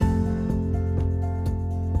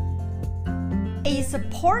A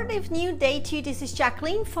supportive new day to you. This is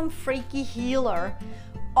Jacqueline from Freaky Healer.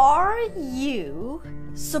 Are you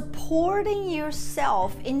supporting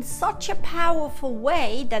yourself in such a powerful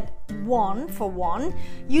way that for one,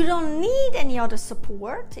 you don't need any other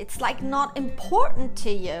support? It's like not important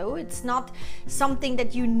to you. It's not something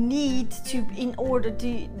that you need to in order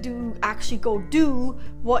to actually go do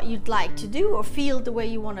what you'd like to do or feel the way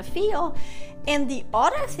you want to feel. And the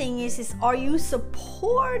other thing is are you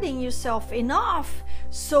supporting yourself enough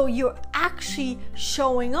so you're actually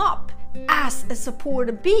showing up as a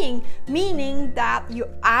supportive being, meaning that your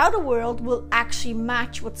outer world will actually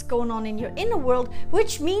match what's going on in your inner world,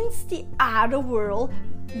 which means the outer world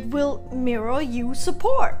will mirror you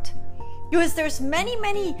support. Because there's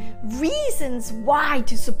many reasons why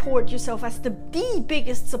to support yourself as the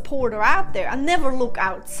biggest supporter out there and never look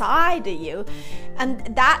outside of you.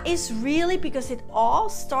 And that is really because it all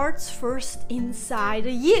starts first inside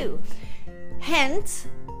of you. Hence,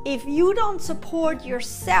 if you don't support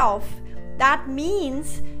yourself, that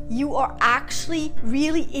means you are actually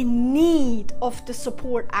really in need of the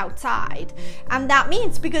support outside. And that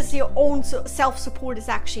means because your own self-support is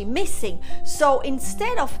actually missing. So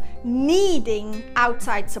instead of needing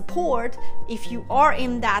outside support, if you are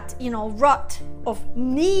in that, rut of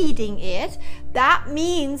needing it, that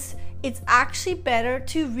means it's actually better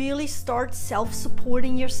to really start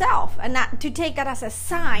self-supporting yourself and to take that as a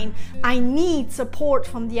sign. I need support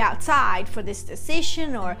from the outside for this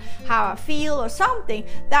decision or how I feel or something.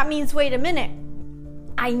 That means, wait a minute,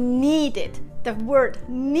 I need it. The word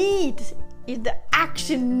need, the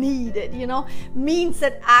action needed, means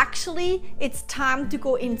that actually it's time to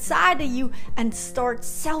go inside of you and start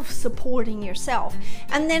self-supporting yourself.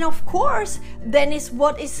 And then of course,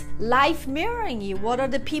 what is life mirroring you? What are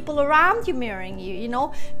the people around you mirroring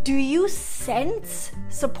you? Do you sense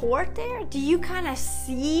support there? Do you kind of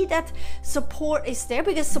see that support is there?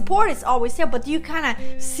 Because support is always there, but do you kind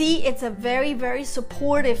of see it's a very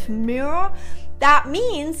supportive mirror? That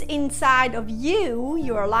means inside of you,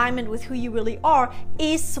 your alignment with who you really are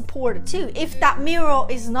is supported too. If that mirror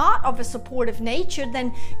is not of a supportive nature,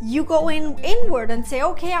 then you go inward and say,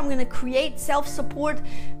 okay, I'm going to create self-support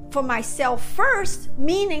for myself first,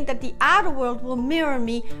 meaning that the outer world will mirror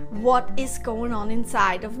me what is going on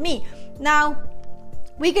inside of me. Now,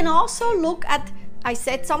 we can also look at, I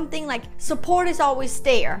said something like support is always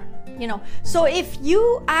there, So if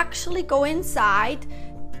you actually go inside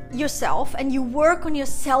yourself and you work on your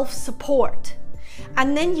self-support,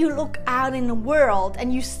 and then you look out in the world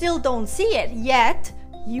and you still don't see it yet,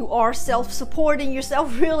 you are self-supporting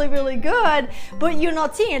yourself really good, but you're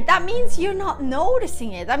not seeing it. That means you're not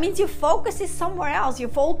noticing it. That means your focus is somewhere else. Your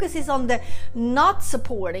focus is on the not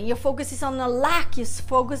supporting. Your focus is on the lack. Your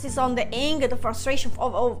focus is on the anger, the frustration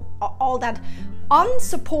of all that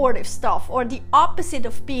unsupportive stuff, or the opposite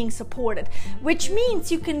of being supported, which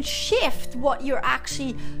means you can shift what you're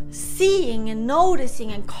actually seeing and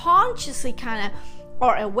noticing and consciously kind of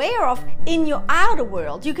are aware of in your outer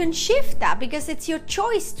world. You can shift that because it's your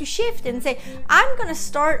choice to shift and say, I'm going to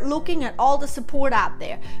start looking at all the support out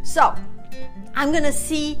there. So I'm going to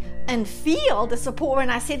see and feel the support when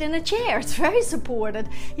I sit in a chair. It's very supported,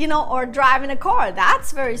 or drive in a car.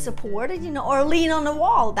 That's very supported, or lean on a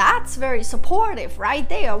wall. That's very supportive right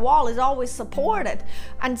there. A wall is always supported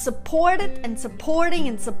and supported and supporting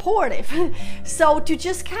and supportive. So to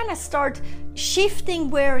just kind of start shifting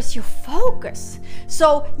where is your focus.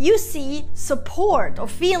 So you see support or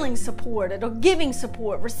feeling supported or giving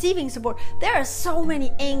support, receiving support. There are so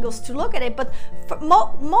many angles to look at it, but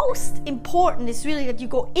most important is really that you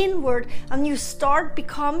go inward and you start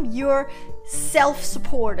become your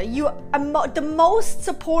self-supporter. The most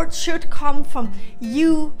support should come from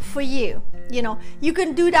you for you. You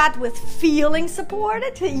can do that with feeling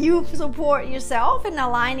supported. You support yourself in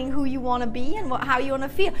aligning who you want to be and how you want to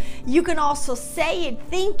feel. You can also say it,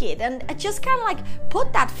 think it, and just kind of like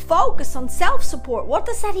put that focus on self-support. What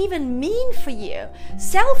does that even mean for you?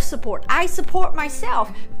 Self-support. I support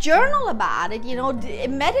myself. Journal about it,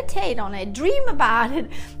 meditate on it, dream about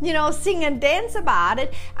it, sing and dance about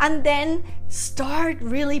it, and then start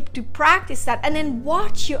really to practice that, and then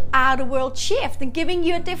watch your outer world shift and giving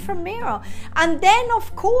you a different mirror. And then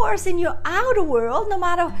of course in your outer world, no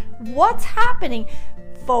matter what's happening,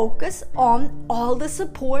 focus on all the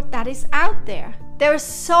support that is out there. There is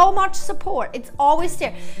so much support. It's always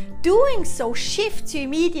there. Doing so shifts you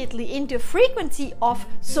immediately into a frequency of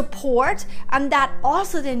support, and that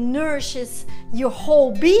also then nourishes your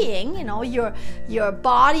whole being, your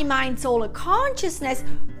body, mind, soul, and consciousness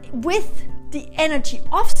with the energy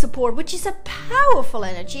of support, which is a powerful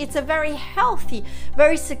energy. It's a very healthy,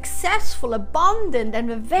 very successful, abundant,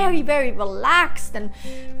 and a very, very relaxed and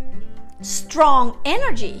strong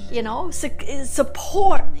energy, you know.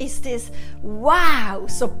 Support is this wow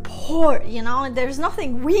support, you know, and there's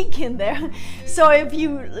nothing weak in there. So if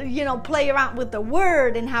you play around with the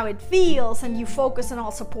word and how it feels, and you focus on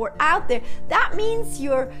all support out there, that means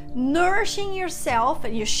you're nourishing yourself,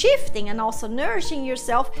 and you're shifting and also nourishing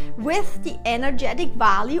yourself with the energetic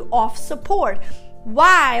value of support,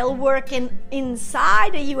 while working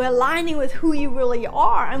inside of you, aligning with who you really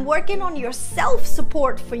are, and working on your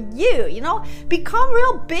self-support for you, you know. Become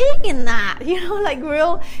real big in that, you know, like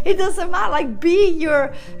real, it doesn't matter, like be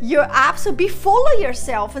your absolute, be full of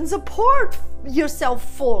yourself and support yourself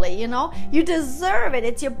fully, you know. You deserve it.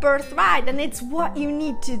 It's your birthright, and it's what you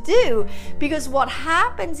need to do, because what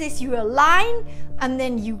happens is you align, and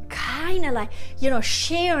then you kind of like, you know,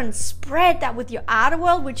 share and spread that with your outer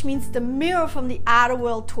world, which means the mirror from the outer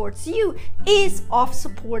world towards you is of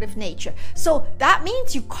supportive nature. So that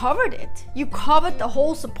means you covered it. You covered the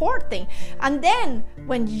whole support thing. And then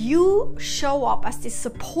when you show up as this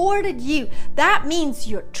supported you, that means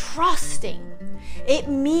you're trusting. It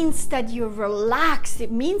means that you're relaxed.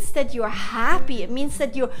 It means that you're happy. It means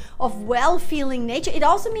that you're of well-feeling nature. It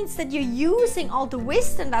also means that you're using all the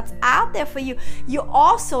wisdom that's out there for you. You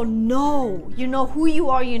also know, you know who you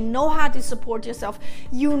are. You know how to support yourself.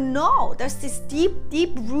 You know, there's this deep,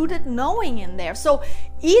 deep-rooted knowing in there. So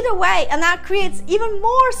either way, and that creates even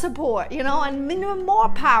more support, you know, and even more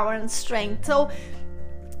power and strength. So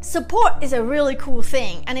support is a really cool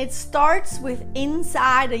thing, and it starts with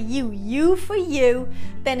inside of you for you,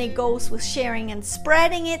 then it goes with sharing and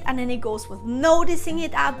spreading it, and then it goes with noticing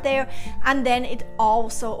it out there, and then it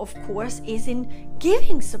also, of course, is in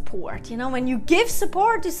giving support. You know, when you give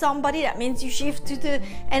support to somebody, that means you shift to the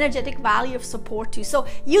energetic value of support too. So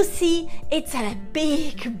you see, it's a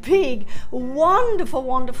big,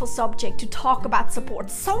 wonderful subject to talk about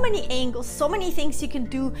support. So many angles, so many things you can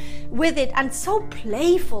do with it, and so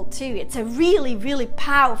playful too. It's a really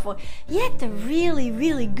powerful, yet a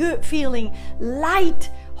really good feeling,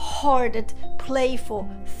 light-hearted, playful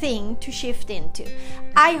thing to shift into.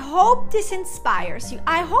 I hope this inspires you.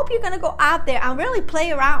 I hope you're gonna go out there and really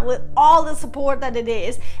play around with all the support that it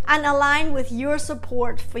is, and align with your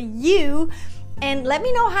support for you. And let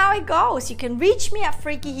me know how it goes. You can reach me at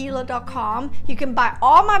freakyhealer.com. You can buy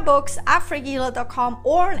all my books at freakyhealer.com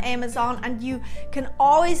or on Amazon, and you can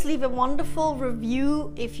always leave a wonderful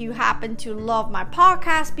review if you happen to love my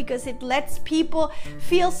podcast, because it lets people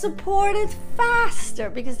feel supported faster,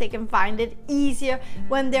 because they can find it easier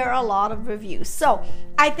when there are a lot of reviews. So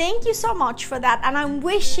I thank you so much for that, and I'm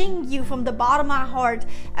wishing you from the bottom of my heart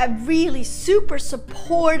a really super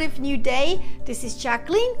supportive new day. This is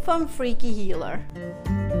Jacqueline from Freaky Healer.